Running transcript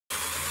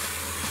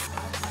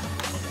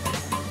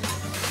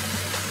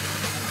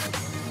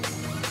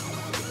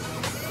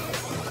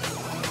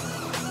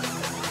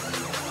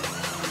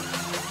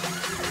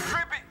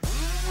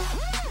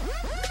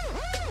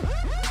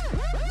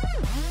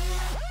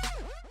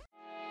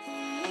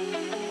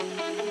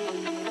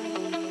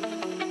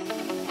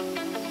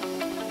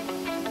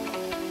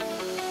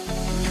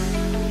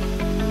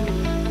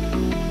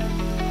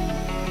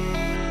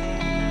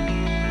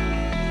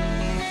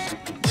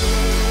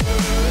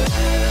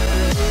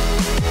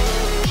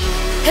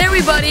Hey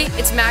everybody,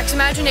 it's Max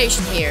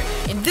Imagination here.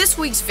 In this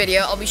week's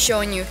video, I'll be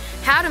showing you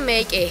how to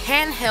make a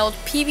handheld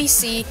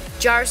PVC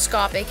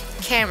gyroscopic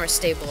camera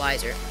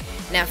stabilizer.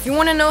 Now if you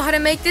want to know how to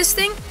make this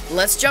thing,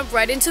 let's jump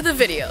right into the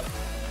video.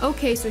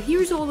 Okay, so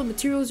here's all the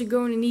materials you're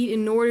going to need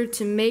in order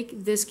to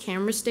make this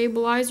camera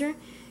stabilizer.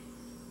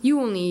 You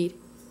will need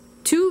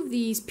 2 of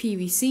these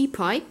PVC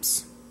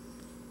pipes,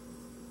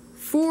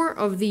 4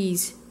 of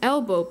these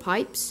elbow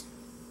pipes,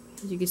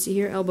 as you can see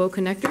here, elbow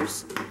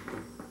connectors,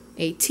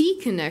 a T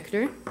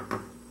connector,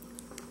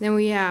 then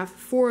we have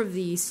 4 of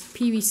these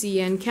PVC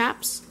end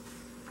caps,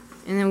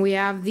 and then we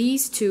have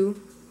these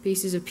 2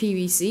 pieces of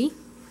PVC,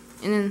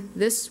 and then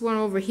this one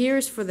over here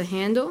is for the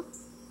handle,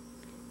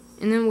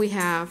 and then we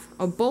have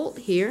a bolt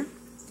here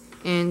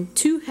and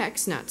 2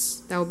 hex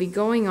nuts that will be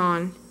going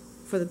on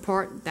for the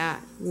part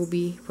that we'll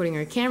be putting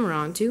our camera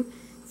onto,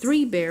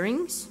 3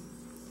 bearings,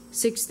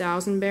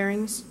 6,000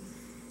 bearings,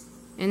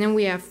 and then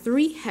we have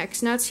 3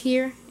 hex nuts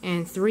here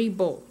and 3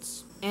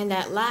 bolts. And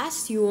at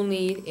last you will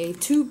need a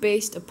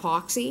 2-based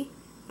epoxy.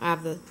 I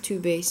have the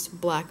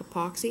 2-based black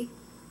epoxy.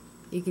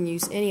 You can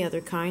use any other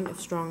kind of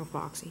strong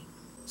epoxy.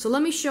 So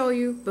let me show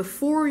you,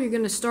 before you're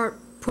going to start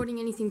putting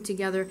anything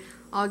together,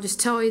 I'll just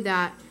tell you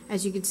that,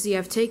 as you can see,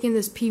 I've taken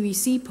this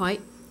PVC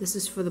pipe, this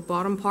is for the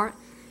bottom part,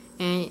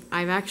 and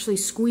I've actually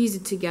squeezed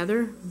it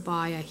together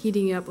by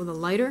heating it up with a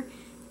lighter,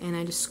 and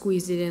I just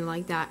squeezed it in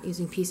like that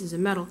using pieces of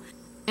metal.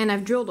 And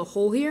I've drilled a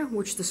hole here,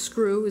 which the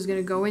screw is going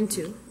to go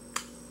into.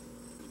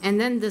 And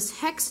then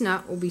this hex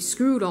nut will be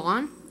screwed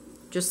on,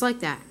 just like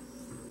that.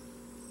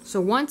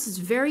 So once it's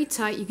very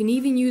tight, you can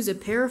even use a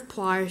pair of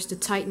pliers to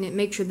tighten it.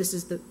 Make sure this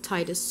is the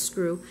tightest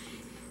screw,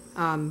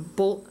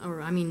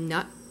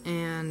 nut.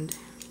 And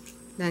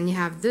then you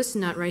have this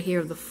nut right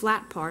here, the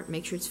flat part.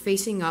 Make sure it's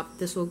facing up.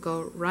 This will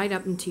go right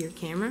up into your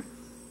camera.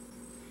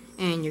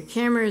 And your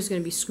camera is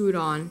going to be screwed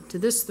on to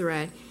this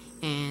thread.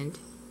 And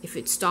if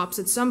it stops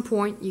at some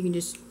point, you can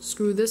just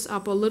screw this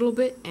up a little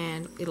bit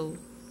and it'll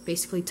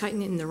basically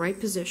tighten it in the right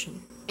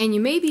position. And you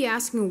may be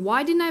asking,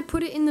 why didn't I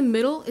put it in the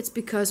middle? It's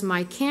because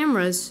my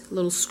camera's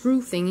little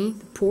screw thingy,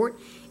 the port,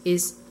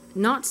 is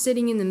not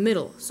sitting in the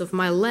middle. So if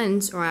my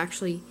lens are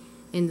actually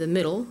in the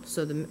middle,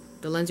 so the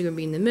lens are going to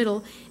be in the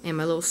middle, and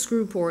my little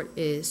screw port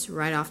is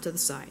right off to the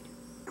side.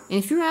 And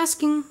if you're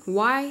asking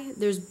why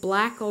there's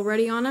black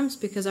already on them, it's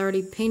because I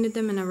already painted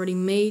them and I already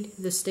made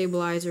the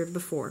stabilizer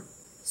before.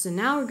 So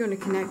now we're going to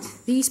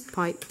connect these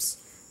pipes,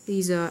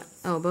 these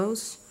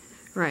elbows,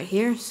 right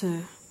here.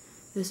 So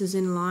this is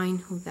in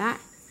line with that.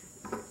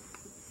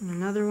 And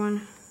another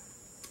one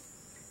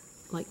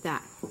like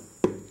that.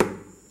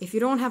 If you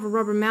don't have a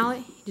rubber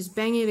mallet, just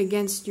bang it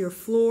against your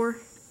floor,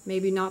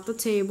 maybe not the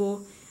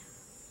table,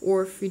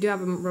 or if you do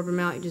have a rubber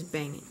mallet, just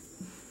bang it.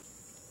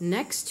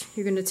 Next,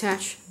 you're going to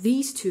attach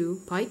these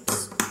 2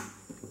 pipes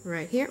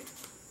right here.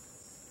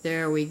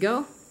 There we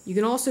go. You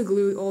can also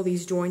glue all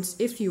these joints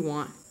if you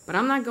want, but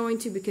I'm not going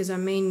to because I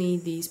may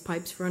need these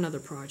pipes for another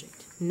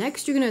project.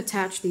 Next, you're going to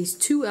attach these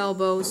 2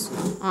 elbows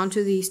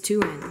onto these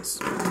 2 ends.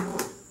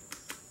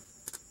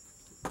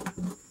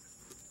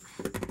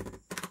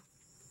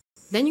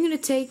 Then you're going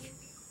to take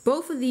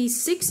both of these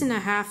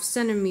 6.5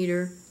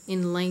 centimeter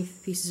in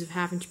length pieces of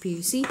 1/2-inch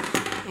PVC,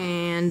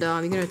 and you're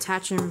going to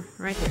attach them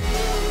right here.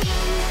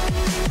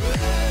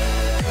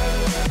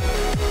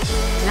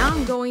 Now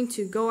I'm going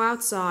to go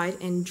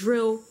outside and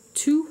drill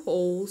 2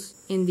 holes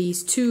in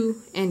these 2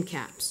 end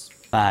caps.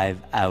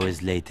 5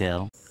 hours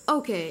later.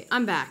 Okay,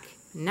 I'm back.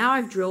 Now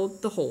I've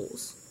drilled the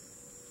holes.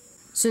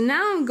 So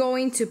now I'm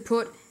going to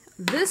put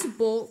this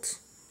bolt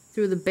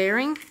through the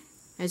bearing,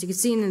 as you can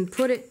see, and then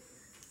put it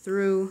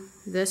through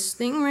this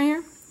thing right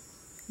here,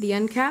 the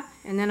end cap,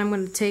 and then I'm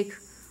going to take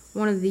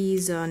one of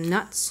these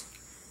nuts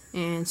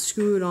and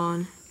screw it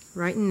on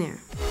right in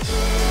there.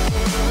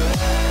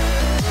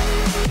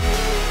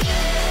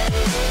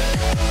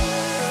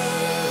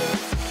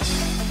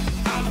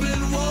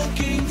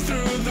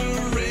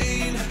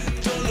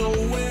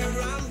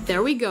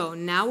 There we go.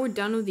 Now we're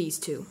done with these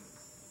 2.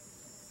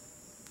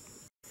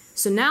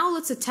 So now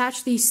let's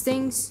attach these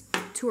things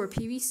to our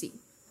PVC.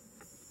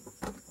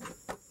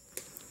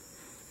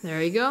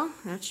 There you go.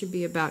 That should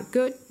be about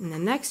good. And the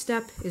next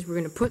step is we're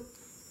going to put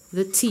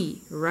the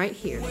T right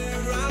here.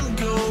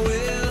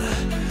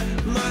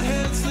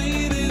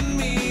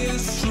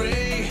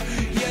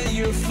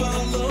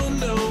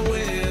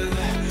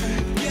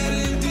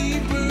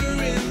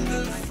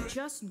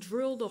 Just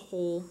drilled a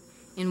hole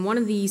in one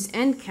of these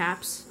end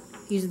caps.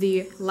 These are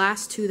the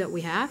last 2 that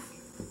we have.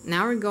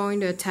 Now we're going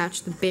to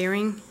attach the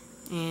bearing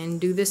and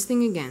do this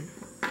thing again.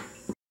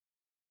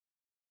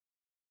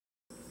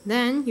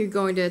 Then you're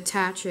going to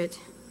attach it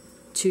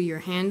to your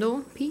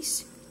handle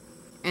piece,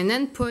 and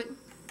then put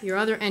your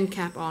other end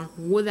cap on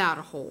without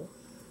a hole.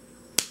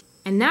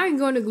 And now you're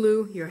going to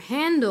glue your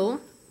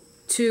handle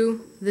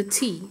to the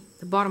T,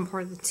 the bottom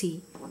part of the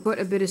T. Put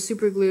a bit of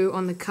super glue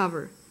on the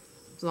cover,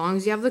 as long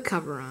as you have the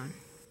cover on.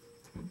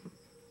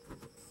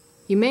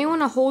 You may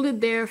want to hold it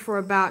there for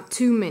about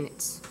 2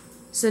 minutes.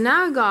 So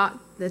now I've got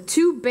the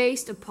 2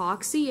 based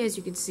epoxy, as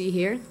you can see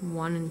here,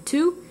 1 and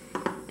 2,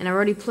 and I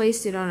already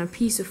placed it on a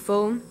piece of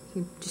foam.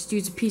 You just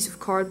use a piece of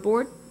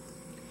cardboard.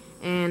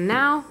 And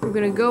now we're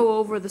going to go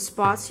over the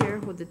spots here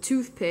with the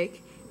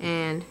toothpick,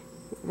 and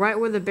right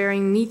where the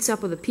bearing meets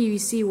up with the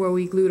PVC where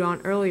we glued on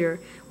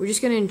earlier, we're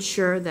just going to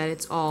ensure that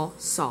it's all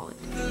solid.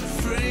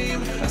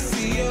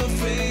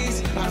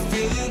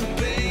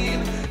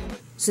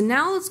 So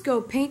now let's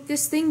go paint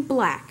this thing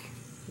black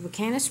with a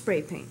can of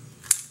spray paint.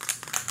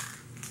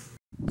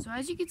 So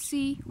as you can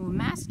see, with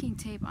masking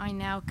tape I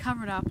now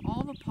covered up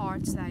all the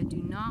parts that I do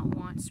not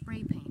want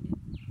spray painted,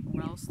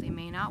 or else they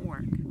may not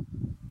work.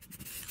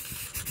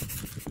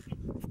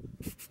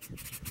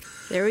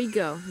 There we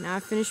go, now I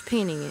finished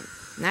painting it.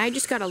 Now I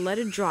just gotta let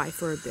it dry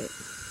for a bit.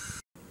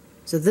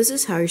 So this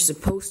is how you're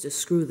supposed to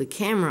screw the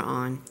camera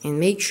on, and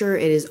make sure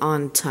it is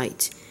on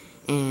tight.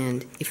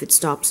 And if it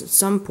stops at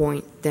some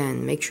point,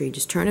 then make sure you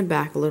just turn it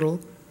back a little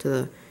to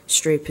the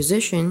straight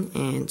position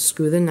and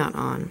screw the nut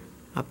on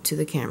up to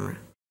the camera.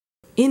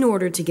 In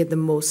order to get the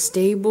most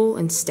stable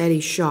and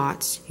steady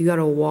shots, you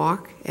gotta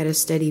walk at a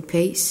steady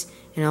pace,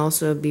 and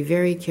also be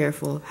very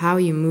careful how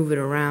you move it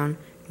around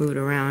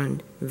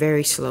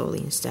very slowly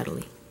and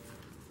steadily.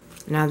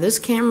 Now this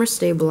camera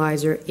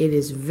stabilizer, it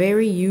is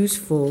very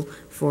useful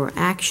for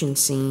action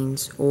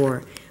scenes,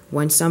 or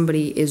when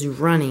somebody is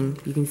running,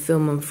 you can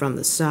film them from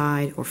the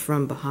side or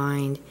from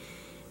behind,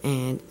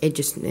 and it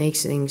just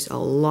makes things a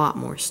lot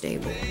more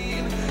stable.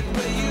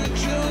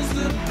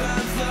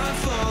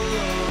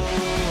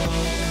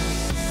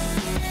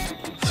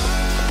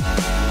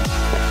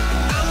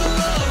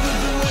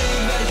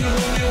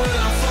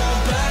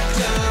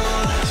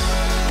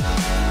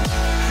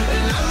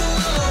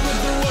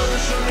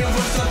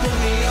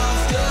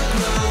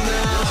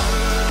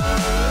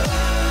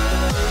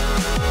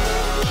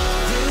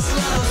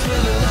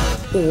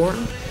 Or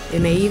it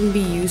may even be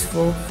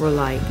useful for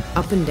like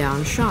up and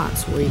down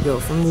shots where you go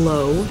from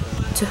low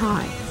to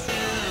high.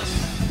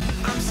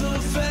 I'm so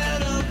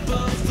fed up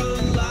of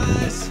the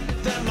lies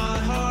that my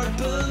heart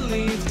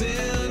believed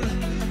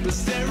in, but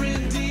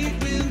staring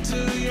deep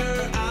into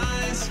your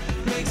eyes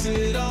makes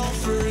it all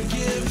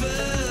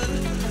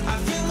forgiven. I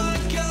feel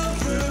like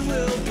comfort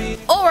will be.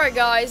 Alright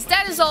guys,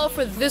 that is all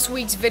for this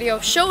week's video,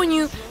 showing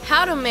you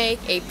how to make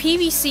a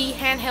PVC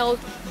handheld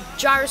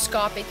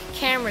gyroscopic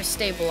camera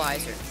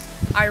stabilizer.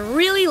 I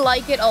really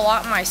like it a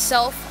lot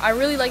myself. I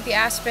really like the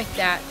aspect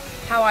that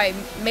how I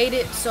made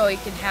it so it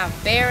can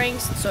have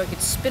bearings, so it can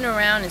spin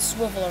around and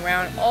swivel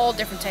around all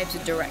different types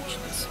of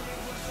directions.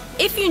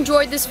 If you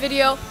enjoyed this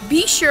video,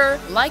 be sure,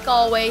 like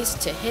always,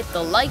 to hit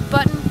the like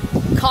button,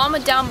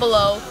 comment down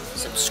below,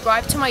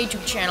 subscribe to my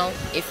YouTube channel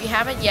if you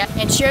haven't yet,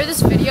 and share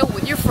this video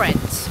with your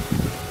friends.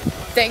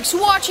 Thanks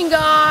for watching,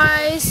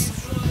 guys!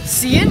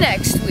 See you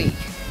next week.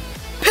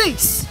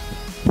 Peace!